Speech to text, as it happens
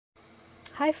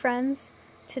Hi friends,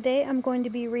 today I'm going to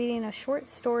be reading a short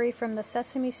story from the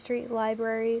Sesame Street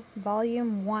Library,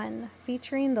 Volume 1,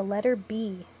 featuring the letter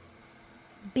B.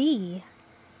 B.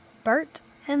 Bert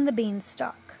and the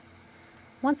Beanstalk.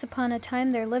 Once upon a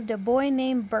time there lived a boy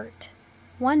named Bert.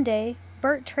 One day,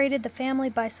 Bert traded the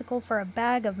family bicycle for a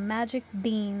bag of magic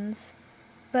beans.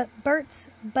 But Bert's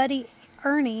buddy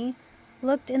Ernie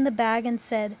looked in the bag and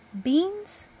said,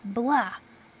 "Beans? Blah!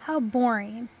 How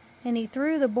boring!" And he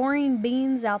threw the boring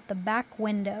beans out the back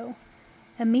window.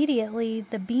 Immediately,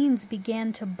 the beans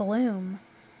began to bloom.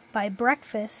 By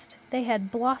breakfast, they had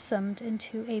blossomed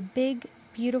into a big,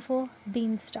 beautiful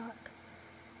beanstalk.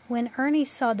 When Ernie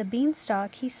saw the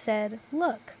beanstalk, he said,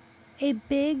 "Look, a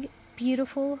big,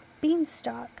 beautiful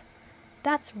beanstalk.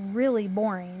 That's really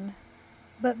boring."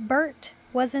 But Bert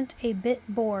wasn't a bit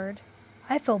bored.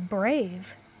 "I feel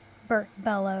brave," Bert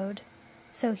bellowed.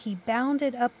 So he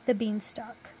bounded up the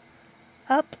beanstalk.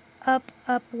 Up, up,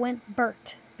 up went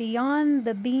Bert, beyond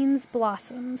the beans'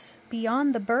 blossoms,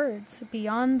 beyond the birds,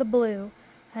 beyond the blue,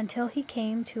 until he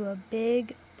came to a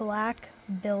big black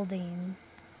building.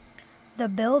 The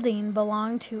building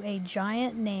belonged to a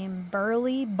giant named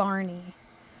Burly Barney.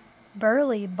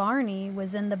 Burly Barney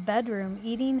was in the bedroom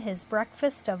eating his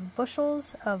breakfast of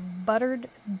bushels of buttered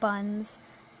buns,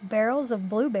 barrels of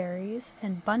blueberries,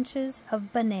 and bunches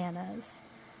of bananas.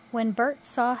 When Bert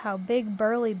saw how big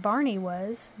Burly Barney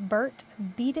was, Bert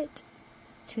beat it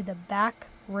to the back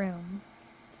room.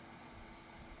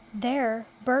 There,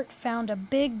 Bert found a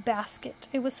big basket.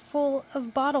 It was full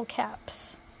of bottle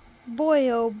caps. "Boy,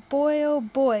 oh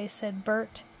boy," said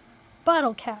Bert.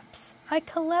 "Bottle caps. I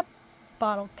collect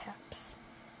bottle caps."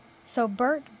 So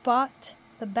Bert brought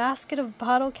the basket of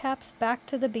bottle caps back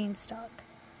to the beanstalk.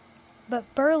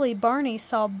 But Burly Barney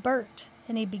saw Bert,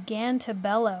 and he began to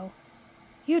bellow.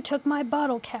 "You took my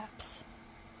bottle caps."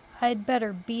 "I'd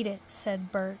better beat it,"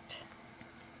 said Bert.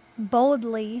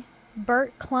 Boldly,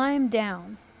 Bert climbed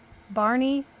down.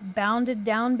 Barney bounded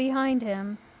down behind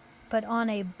him, but on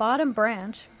a bottom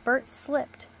branch, Bert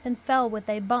slipped and fell with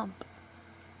a bump.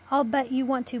 "I'll bet you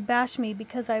want to bash me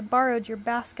because I borrowed your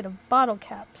basket of bottle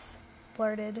caps,"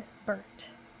 blurted Bert.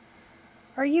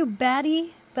 "Are you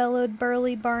batty?" bellowed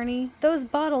Burly Barney. "Those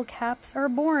bottle caps are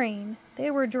boring.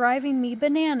 They were driving me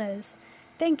bananas.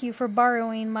 Thank you for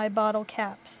borrowing my bottle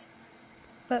caps."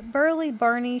 But Burly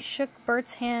Barney shook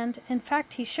Bert's hand. In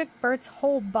fact, he shook Bert's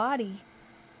whole body.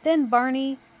 Then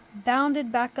Barney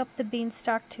bounded back up the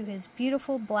beanstalk to his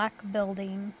beautiful black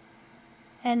building.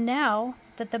 And now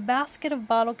that the basket of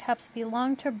bottle caps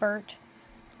belonged to Bert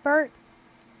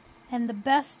and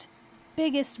the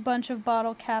biggest bunch of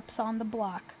bottle caps on the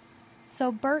block.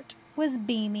 So Bert was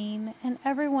beaming, and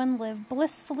everyone lived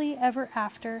blissfully ever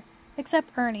after,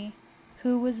 except Ernie,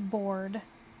 who was bored.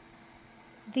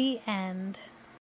 The end.